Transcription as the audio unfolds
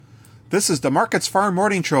This is the Markets Farm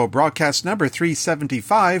Morning Show, broadcast number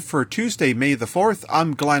 375 for Tuesday, May the 4th.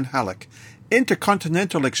 I'm Glenn Halleck.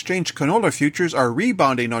 Intercontinental Exchange canola futures are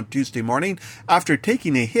rebounding on Tuesday morning after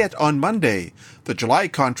taking a hit on Monday. The July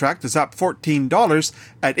contract is up $14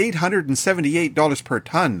 at $878 per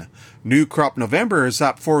ton. New crop November is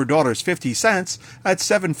up $4.50 at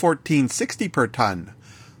 $714.60 per ton.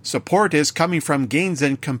 Support is coming from gains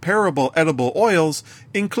in comparable edible oils,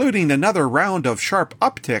 including another round of sharp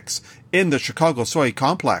upticks in the Chicago soy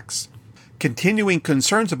complex. Continuing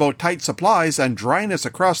concerns about tight supplies and dryness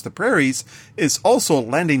across the prairies is also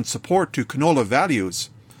lending support to canola values.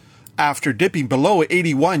 After dipping below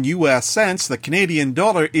 81 US cents, the Canadian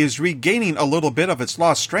dollar is regaining a little bit of its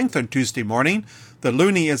lost strength on Tuesday morning. The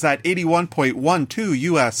loonie is at 81.12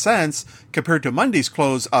 US cents compared to Monday's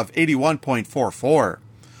close of 81.44.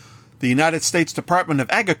 The United States Department of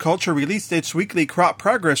Agriculture released its weekly crop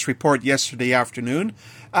progress report yesterday afternoon.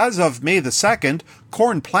 As of May the 2nd,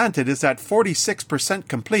 corn planted is at 46%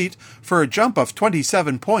 complete for a jump of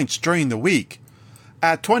 27 points during the week.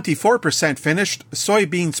 At 24% finished,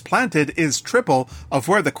 soybeans planted is triple of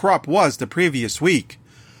where the crop was the previous week.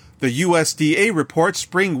 The USDA reports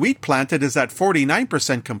spring wheat planted is at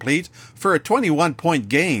 49% complete for a 21-point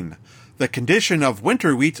gain. The condition of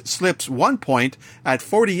winter wheat slips 1 point at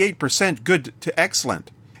 48% good to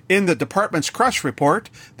excellent. In the department's crush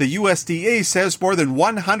report, the USDA says more than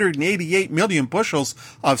 188 million bushels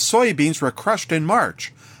of soybeans were crushed in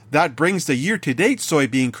March. That brings the year-to-date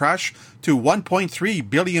soybean crush to 1.3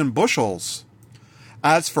 billion bushels.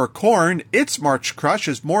 As for corn, its March crush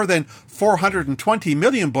is more than 420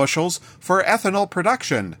 million bushels for ethanol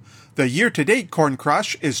production. The year-to-date corn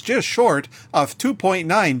crush is just short of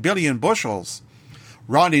 2.9 billion bushels.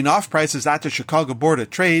 Rounding off prices at the Chicago Board of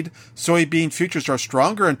Trade, soybean futures are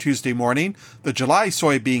stronger on Tuesday morning. The July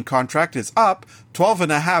soybean contract is up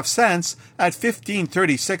 12.5 cents at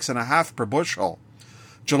 $15.36.5 per bushel.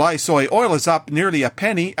 July soy oil is up nearly a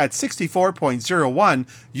penny at 64.01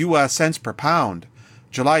 US cents per pound.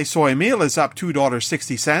 July soy meal is up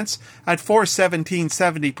 $2.60 at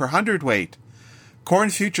 $4.1770 per hundredweight.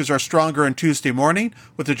 Corn futures are stronger on Tuesday morning,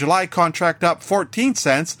 with the July contract up 14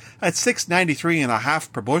 cents at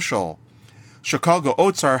 $6.93.5 per bushel. Chicago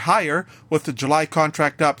oats are higher, with the July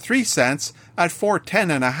contract up 3 cents at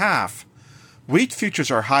 $4.10.5. Wheat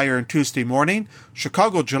futures are higher on Tuesday morning.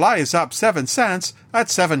 Chicago July is up 7 cents at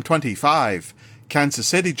 $7.25. Kansas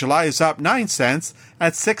City July is up 9 cents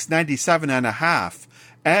at $6.97.5.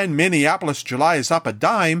 And Minneapolis July is up a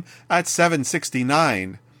dime at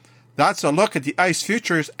 $7.69. That's a look at the ICE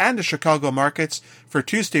futures and the Chicago markets for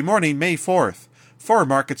Tuesday morning, May 4th. For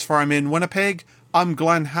Markets Farm in Winnipeg, I'm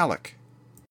Glenn Halleck.